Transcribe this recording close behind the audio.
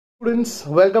Students,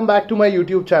 welcome back to my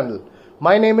YouTube channel.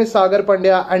 My name is Sagar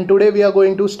Pandya and today we are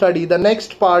going to study the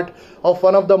next part of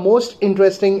one of the most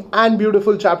interesting and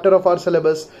beautiful chapter of our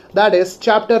syllabus, that is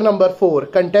chapter number 4,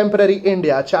 Contemporary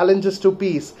India, Challenges to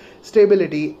Peace,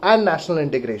 Stability and National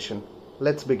Integration.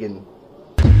 Let's begin.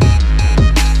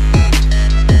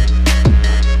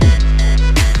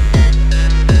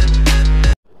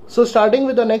 So starting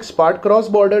with the next part,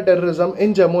 cross-border terrorism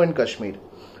in Jammu and Kashmir.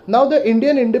 Now the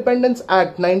Indian Independence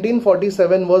Act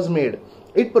 1947 was made.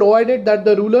 It provided that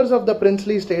the rulers of the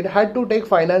princely state had to take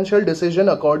financial decision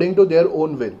according to their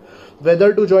own will,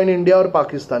 whether to join India or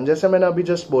Pakistan, जैसे मैंने अभी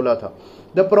just बोला था.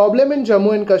 The problem in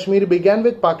Jammu and Kashmir began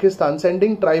with Pakistan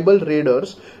sending tribal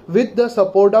raiders with the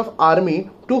support of army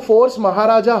to force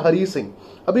Maharaja Hari Singh.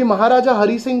 अभी महाराजा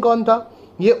हरी सिंह कौन था?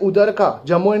 ये उधर का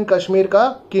जम्मू एंड कश्मीर का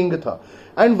किंग था.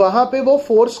 एंड वहां पे वो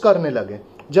फोर्स करने लगे.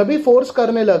 जब भी फोर्स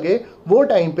करने लगे वो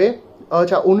टाइम पे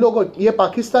अच्छा उन लोगों ये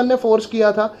पाकिस्तान ने फोर्स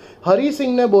किया था. हरी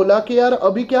सिंह ने बोला कि यार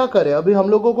अभी क्या करें, अभी हम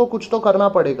लोगों को कुछ तो करना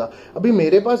पड़ेगा, अभी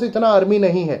मेरे पास इतना आर्मी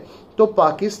नहीं है. तो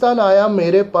पाकिस्तान आया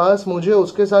मेरे पास, मुझे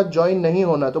उसके साथ ज्वाइन नहीं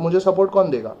होना, तो मुझे सपोर्ट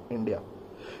कौन देगा? India.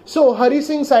 So Hari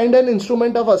Singh signed an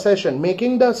instrument of accession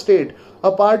making the state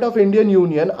a part of Indian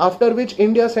Union, after which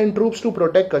India sent troops to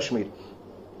protect Kashmir.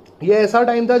 ये ऐसा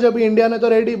टाइम था जब इंडिया ने तो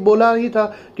रेडी बोला ही था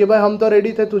कि भाई हम तो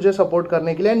रेडी थे तुझे सपोर्ट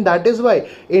करने के लिए. And that is why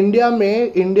India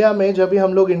में जब भी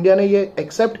हम लोग इंडिया ने ये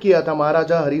एक्सेप्ट किया था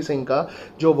महाराजा हरी सिंह का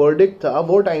जो वर्डिक्ट था,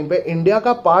 वो टाइम पे इंडिया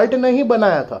का पार्ट नहीं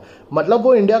बनाया था. मतलब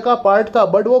वो इंडिया का पार्ट था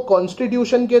बट वो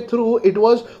कॉन्स्टिट्यूशन के through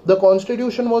the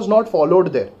constitution was not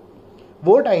followed there.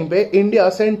 वो टाइम पे India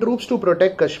Saint troops to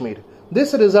protect Kashmir.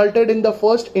 This resulted in the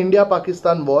first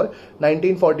India-Pakistan War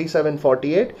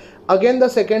 1947-48. Again, the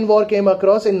second war came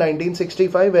across in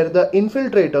 1965 where the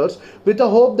infiltrators, with the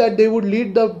hope that they would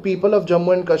lead the people of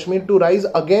Jammu and Kashmir to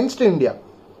rise against India.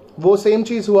 वो same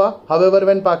चीज हुआ. However,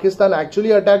 when Pakistan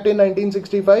actually attacked in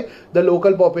 1965, the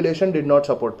local population did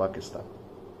not support Pakistan.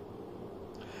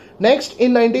 Next,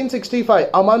 in 1965,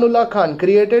 Amanullah Khan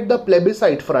created the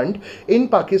Plebiscite Front in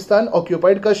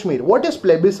Pakistan-occupied Kashmir. What is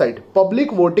plebiscite?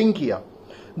 Public voting किया.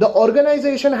 The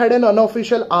organization had an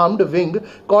unofficial armed wing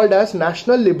called as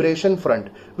National Liberation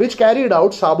Front, which carried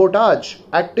out sabotage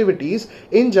activities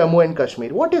in Jammu and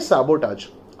Kashmir. What is sabotage?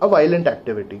 A violent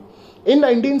activity. In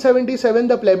 1977,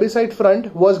 the Plebiscite Front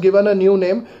was given a new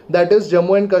name, that is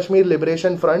Jammu and Kashmir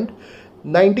Liberation Front.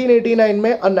 1989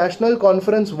 में a national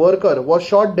conference worker was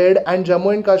shot dead and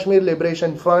Jammu and Kashmir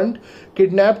Liberation Front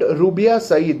kidnapped Rubia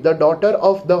Saeed, the daughter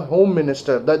of the Home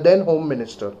Minister, the then Home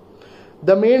Minister.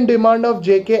 The main demand of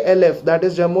JKLF, that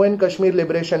is Jammu and Kashmir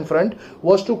Liberation Front,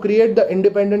 was to create the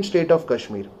independent state of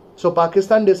Kashmir. So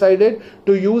Pakistan decided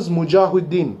to use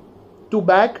Mujahideen to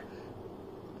back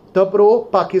the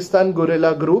pro-Pakistan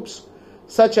guerrilla groups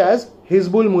such as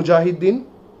Hizbul Mujahideen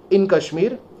in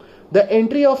Kashmir. The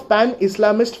entry of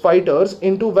pan-Islamist fighters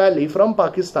into valley from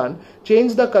Pakistan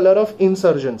changed the color of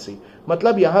insurgency.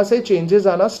 मतलब यहाँ से changes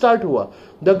आना start हुआ.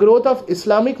 The growth of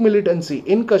Islamic militancy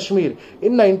in Kashmir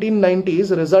in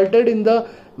 1990s resulted in the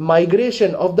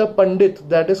migration of the Pandit,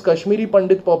 that is Kashmiri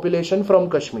Pandit population from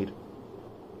Kashmir.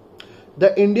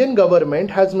 The Indian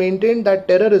government has maintained that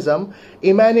terrorism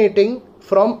emanating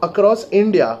from across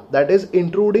India, that is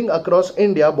intruding across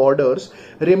India borders,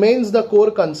 remains the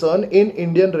core concern in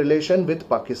Indian relation with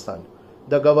Pakistan.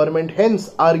 The government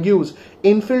hence argues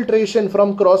infiltration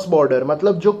from cross border,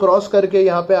 मतलब जो cross करके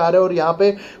यहाँ पे आ रहे हैं और यहाँ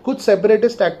पे कुछ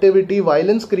सेपरेटिस्ट एक्टिविटी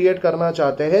वायलेंस क्रिएट करना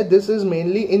चाहते हैं. This is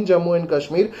mainly in Jammu and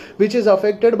Kashmir which is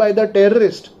affected by the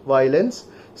terrorist violence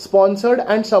sponsored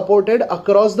and supported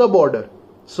across the border.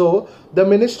 So, the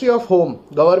Ministry of Home,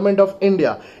 Government of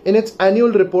India, in its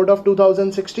annual report of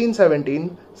 2016-17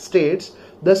 states,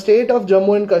 the state of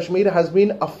Jammu and Kashmir has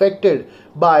been affected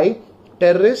by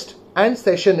terrorist and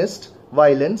secessionist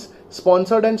violence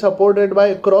sponsored and supported by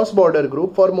a cross-border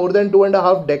group for more than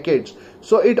 2.5 decades.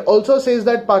 So it also says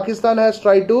that Pakistan has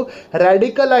tried to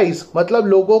radicalize, मतलब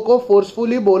लोगों को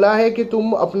forcefully बोला है कि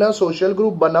तुम अपना social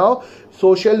group बनाओ,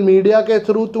 social media के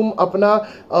थ्रू तुम अपना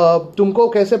तुमको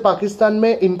कैसे पाकिस्तान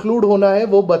में इंक्लूड होना है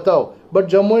वो बताओ. But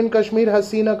Jammu and Kashmir has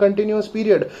seen a continuous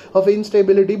period of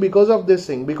instability because of this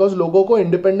thing, because लोगों को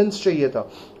independence चाहिए था.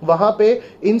 वहाँ पे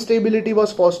instability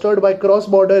was fostered by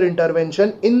cross-border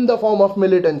intervention in the form of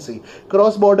militancy.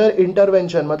 Cross-border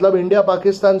intervention मतलब इंडिया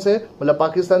पाकिस्तान से, मतलब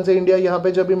पाकिस्तान से इंडिया यहाँ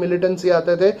पे जब भी militancy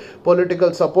आते थे,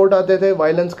 political support आते थे,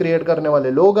 violence create करने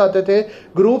वाले लोग आते थे,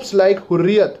 groups like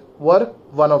Hurriyat were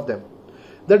one of them.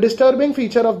 The disturbing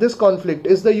feature of this conflict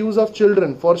is the use of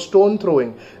children for stone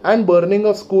throwing and burning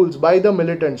of schools by the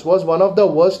militants was one of the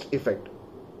worst effect.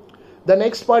 The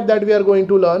next part that we are going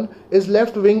to learn is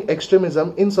left-wing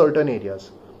extremism in certain areas.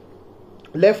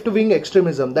 Left wing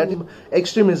extremism, that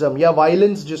extremism या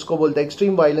violence जिसको बोलते हैं,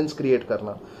 extreme violence create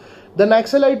करना. The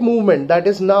Naxalite movement, that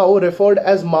is now referred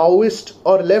as Maoist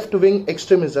or left-wing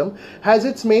extremism, has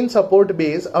its main support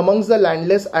base amongst the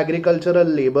landless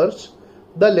agricultural laborers,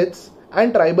 Dalits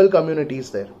and tribal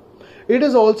communities there. It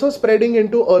is also spreading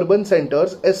into urban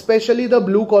centers, especially the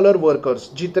blue-collar workers.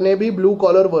 जितने भी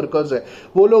blue-collar workers हैं,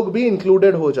 वो लोग भी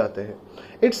included हो जाते हैं.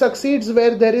 It succeeds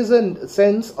where there is a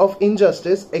sense of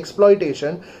injustice,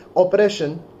 exploitation,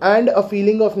 oppression and a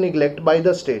feeling of neglect by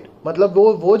the state. मतलब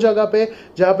वो जगह पे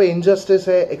जहाँ पे injustice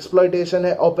है, exploitation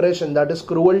है, oppression, that is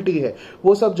cruelty है,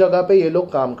 वो सब जगह पे ये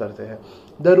लोग काम करते हैं.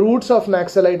 The roots of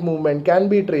Naxalite movement can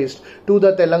be traced to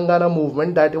the Telangana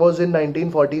movement that was in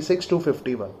 1946 to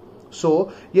 51. So,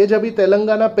 ये जब भी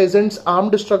तेलंगाना पेजेंट्स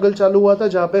आर्म्ड स्ट्रगल चालू हुआ था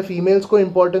जहां पे फीमेल्स को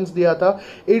इंपॉर्टेंस दिया था,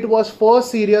 it was first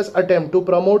serious attempt to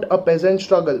promote a pageant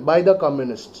struggle by the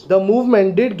communists. The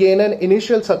movement did gain an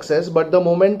initial success, but the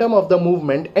momentum of the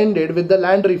movement ended with the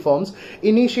land reforms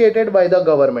initiated by the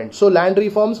government. So land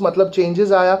reforms मतलब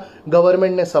changes आया,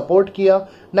 government ने support किया.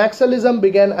 Naxalism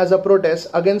began as a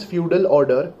protest against feudal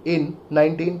order in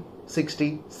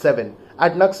 1967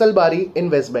 at Naxalbari in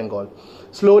West Bengal.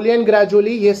 Slowly and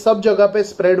gradually ये सब जगह पे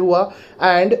spread हुआ,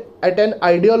 and at an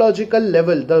ideological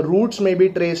level the roots may be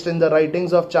traced in the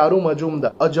writings of Charu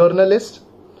Majumdar, a journalist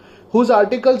whose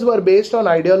articles were based on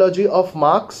ideology of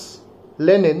Marx,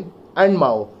 Lenin and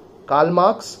Mao. Karl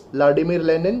Marx, Vladimir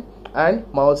Lenin and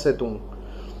Mao Zedong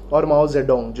or Mao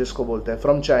Zedong जिसको बोलते हैं,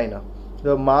 from China.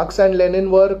 The Marx and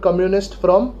Lenin were communist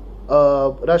from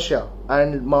Russia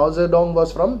and Mao Zedong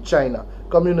was from China,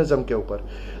 communism के ऊपर.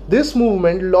 This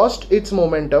movement lost its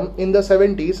momentum in the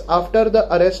 70s after the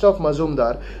arrest of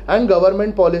Majumdar and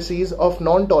government policies of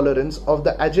non-tolerance of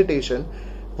the agitation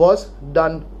was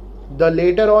done. The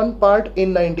later on part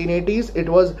in 1980s it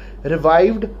was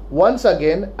revived once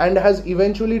again and has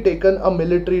eventually taken a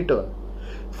military turn.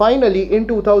 Finally, in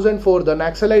 2004, the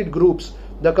Naxalite groups,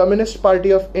 the Communist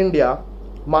Party of India,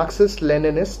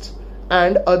 Marxist-Leninists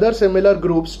and other similar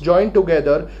groups joined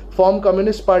together form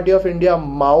Communist Party of India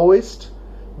Maoist,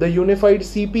 the unified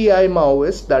CPI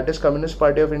Maoist, that is Communist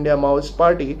Party of India Maoist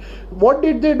Party. What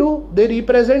did they do? They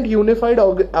represent unified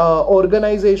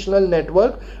organizational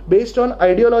network based on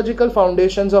ideological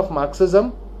foundations of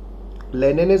Marxism,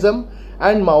 Leninism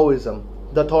and Maoism.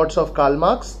 The thoughts of Karl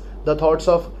Marx, the thoughts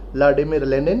of Vladimir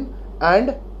Lenin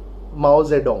and Mao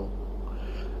Zedong.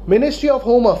 Ministry of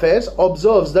Home Affairs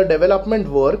observes the development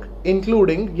work,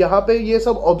 including यहाँ पे ये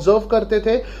सब observe करते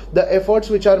थे the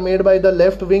efforts which are made by the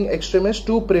left-wing extremists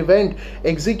to prevent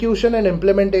execution and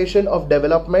implementation of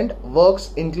development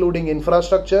works, including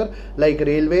infrastructure like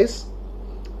railways,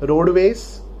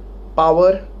 roadways,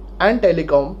 power and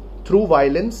telecom through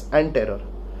violence and terror.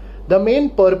 The main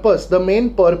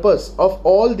purpose of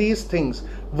all these things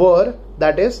were,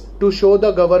 that is, to show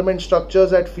the government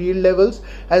structures at field levels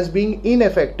as being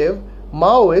ineffective.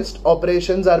 Maoist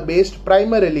operations are based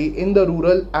primarily in the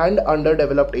rural and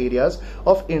underdeveloped areas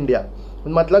of India.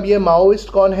 मतलब ये Maoist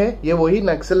कौन है? ये वही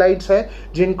Naxalites है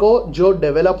जिनको जो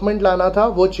development लाना था,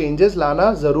 वो चेंजेस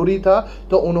लाना जरूरी था,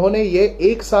 तो उन्होंने ये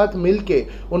एक साथ मिलके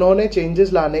उन्होंने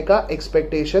चेंजेस लाने का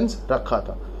एक्सपेक्टेशंस रखा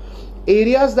था.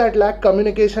 Areas that lack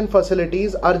communication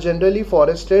facilities are generally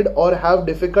forested or have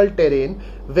difficult terrain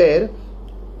where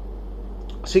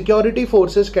security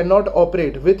forces cannot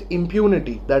operate with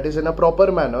impunity, that is in a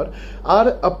proper manner,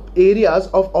 are areas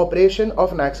of operation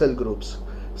of Naxal groups.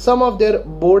 Some of their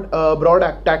broad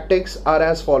tactics are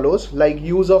as follows, like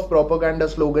use of propaganda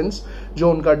slogans, जो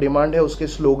उनका demand है उसके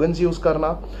slogans use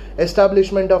करना,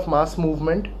 establishment of mass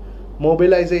movement,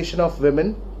 mobilization of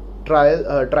women,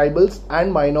 tribals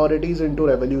and minorities into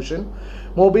revolution,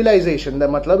 mobilization, the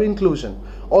matlab inclusion,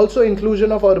 also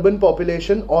inclusion of urban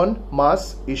population on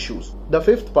mass issues. The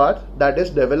fifth part, that is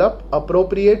develop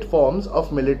appropriate forms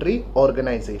of military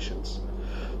organizations.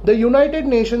 The United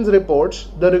Nations reports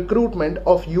the recruitment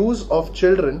of use of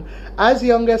children as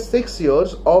young as 6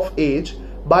 years of age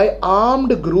by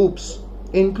armed groups,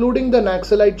 including the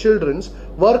Naxalite children,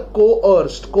 were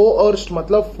coerced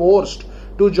matlab forced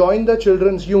to join the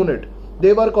children's unit.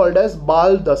 They were called as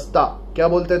Bal Dasta. क्या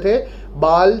बोलते थे?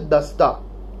 Bal Dasta,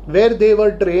 where they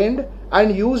were trained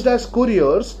and used as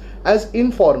couriers, as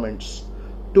informants,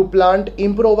 to plant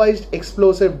improvised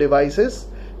explosive devices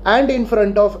and in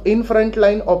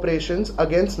frontline operations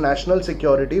against national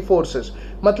security forces.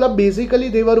 मतलब basically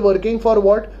they were working for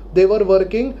what? They were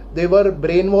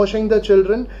brainwashing the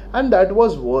children, and that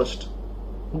was worst.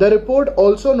 The report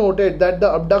also noted that the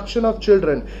abduction of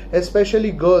children,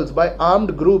 especially girls, by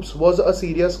armed groups was a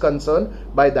serious concern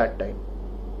by that time.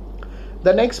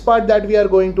 The next part that we are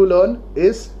going to learn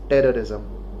is terrorism.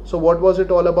 So what was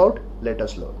it all about? Let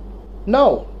us learn.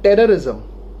 Now, terrorism.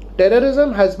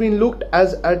 Terrorism has been looked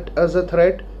as a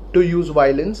threat to use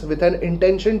violence with an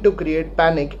intention to create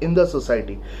panic in the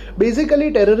society.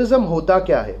 Basically, terrorism होता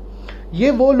क्या है? ये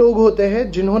वो लोग होते हैं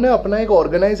जिन्होंने अपना एक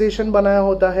ऑर्गेनाइजेशन बनाया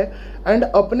होता है एंड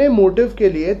अपने मोटिव के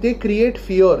लिए they create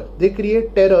fear, they create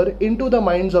terror into the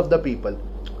minds of the people.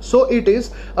 So it is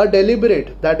a deliberate,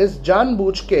 that is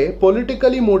जानबूझ के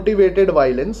politically motivated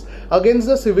violence against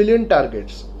the civilian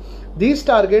targets. These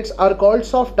targets are called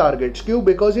soft targets. क्यों?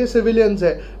 Because ये civilians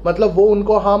है, मतलब वो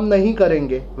उनको harm नहीं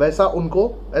करेंगे, वैसा उनको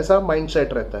ऐसा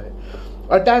माइंडसेट रहता है.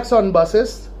 अटैक्स ऑन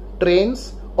बसेस,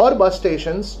 ट्रेन्स और बस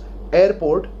stations,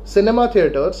 airport, cinema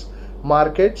theaters,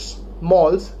 markets,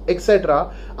 malls, etc.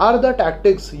 are the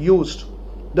tactics used.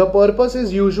 The purpose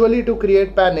is usually to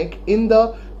create panic in the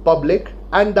public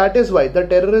and that is why the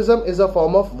terrorism is a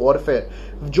form of warfare.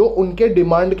 जो उनके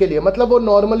demand के लिए, मतलब वो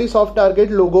normally soft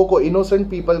target लोगों को, innocent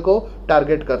people को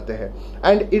target करते हैं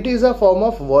and it is a form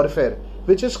of warfare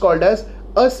which is called as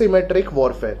asymmetric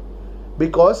warfare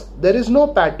because there is no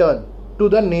pattern to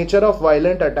the nature of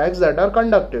violent attacks that are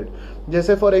conducted.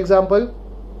 जैसे for example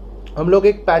हम लोग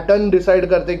एक pattern decide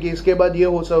करते कि इसके बाद ये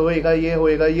होएगा, ये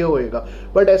होएगा, ये होएगा,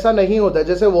 बट ऐसा नहीं होता.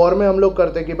 जैसे वॉर में हम लोग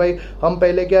करते कि भाई हम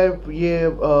पहले क्या है, ये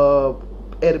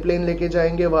एयरप्लेन लेके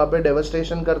जाएंगे, वहां पे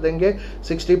डेवस्टेशन कर देंगे,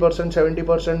 60%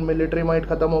 70% मिलिट्री माइट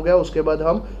खत्म हो गया, उसके बाद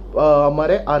हम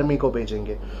हमारे आर्मी को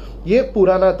भेजेंगे. ये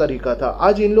पुराना तरीका था.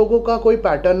 आज इन लोगों का कोई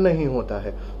पैटर्न नहीं होता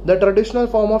है. The traditional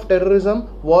form of terrorism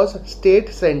was state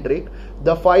centric.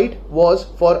 The fight was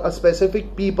for a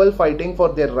specific people fighting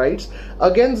for their rights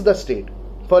against the state.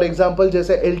 For example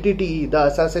जैसे LTTE, the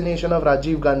assassination of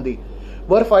Rajiv Gandhi,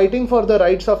 were fighting for the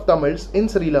rights of Tamils in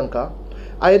Sri Lanka.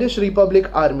 Irish Republic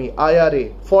Army IRA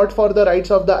fought for the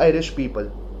rights of the Irish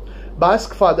people.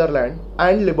 Basque Fatherland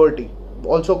and Liberty,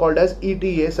 also called as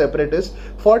ETA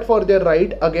separatists, fought for their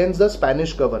right against the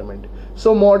Spanish government.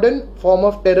 So modern form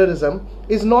of terrorism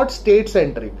is not state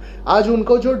centric. आज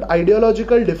उनको जो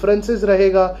ideological differences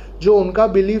रहेगा, जो उनका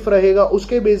belief रहेगा,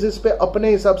 उसके basis पे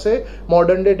अपने हिसाब से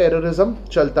modern day terrorism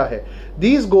चलता है.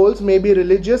 These goals may be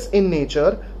religious in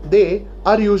nature. They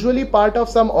are usually part of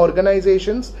some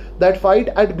organizations that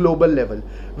fight at global level.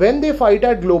 When they fight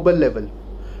at global level,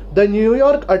 the New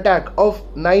York attack of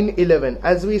 9/11,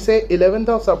 as we say 11th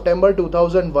of September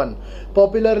 2001,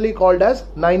 popularly called as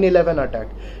 9/11 attack,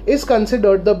 is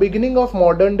considered the beginning of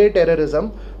modern day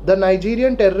terrorism. The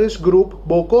Nigerian terrorist group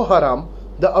Boko Haram,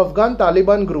 the Afghan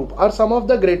Taliban group are some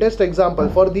of the greatest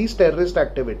examples for these terrorist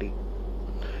activity.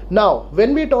 Now,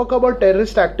 when we talk about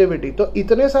terrorist activity, तो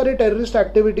इतने सारे terrorist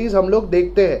activities हम लोग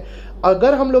देखते हैं.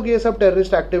 अगर हम लोग ये सब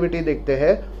terrorist activity देखते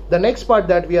हैं, the next part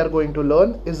that we are going to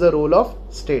learn is the role of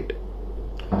state.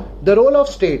 The role of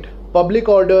state,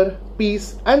 public order, peace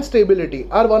and stability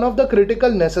are one of the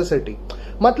critical necessity.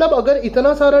 मतलब अगर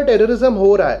इतना सारा terrorism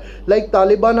हो रहा है, like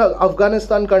Taliban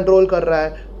Afghanistan control कर रहा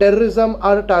है, terrorism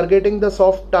are targeting the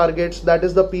soft targets, that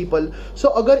is the people. सो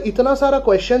अगर इतना सारा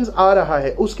क्वेश्चंस आ रहा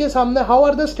है, उसके सामने how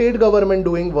are the state government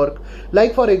doing work.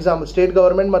 Like for example state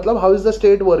government मतलब how is the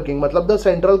state working, मतलब the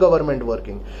central government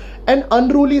working. N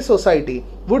unruly society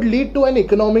would lead to an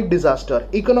economic disaster.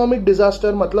 Economic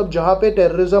disaster मतलब जहां पे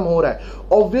terrorism हो रहा है,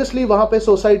 obviously वहां पे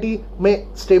सोसाइटी में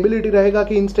स्टेबिलिटी रहेगा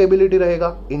कि इनस्टेबिलिटी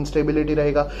रहेगा, इनस्टेबिलिटी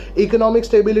रहेगा. इकोनॉमिक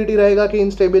स्टेबिलिटी रहेगा कि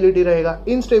इनस्टेबिलिटी रहेगा,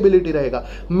 इनस्टेबिलिटी रहेगा.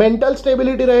 मेंटल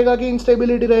स्टेबिलिटी रहेगा कि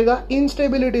इनस्टेबिलिटी रहेगा,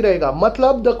 इनस्टेबिलिटी रहेगा.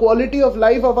 मतलब the quality of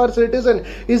life of our citizen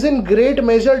is in great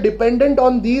major dependent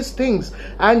on these things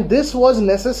and this was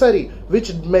necessary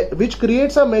which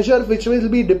creates a measure which will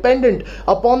be dependent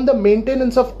upon the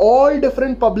maintenance of all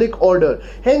different public order.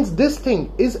 Hence this thing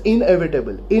is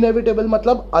inevitable. Inevitable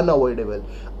मतलब unavoidable.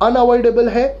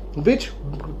 Unavoidable है which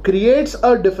creates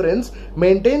a difference,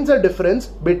 maintains a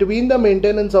difference between the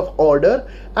maintenance of order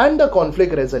and the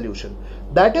conflict resolution.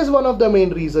 That is one of the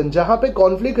main reason जहां पे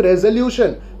conflict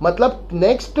resolution मतलब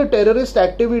next terrorist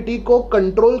activity को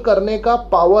control करने का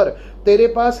power तेरे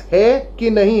पास है कि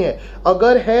नहीं है.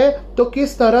 अगर है तो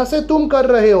किस तरह से तुम कर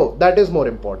रहे हो, that is more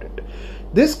important.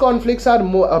 These conflicts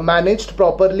are managed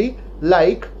properly,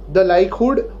 like the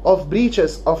likelihood of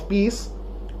breaches of peace,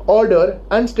 order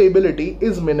and stability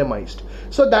is minimized.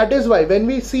 So that is why when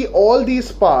we see all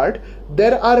these part,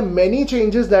 there are many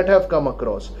changes that have come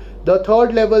across. The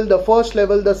third level, the first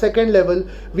level, the second level,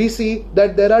 we see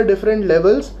that there are different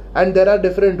levels and there are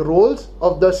different roles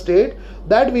of the state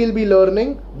that we'll be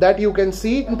learning, that you can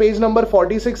see on page number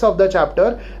 46 of the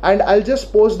chapter, and I'll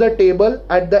just post the table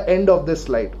at the end of this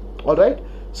slide. Alright,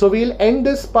 so we'll end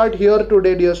this part here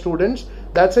today, dear students.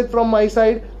 That's it from my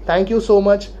side. Thank you so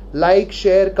much. Like,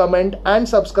 share, comment and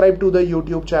subscribe to the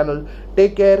YouTube channel.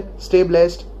 Take care, stay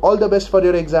blessed. All the best for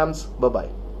your exams.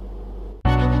 Bye-bye.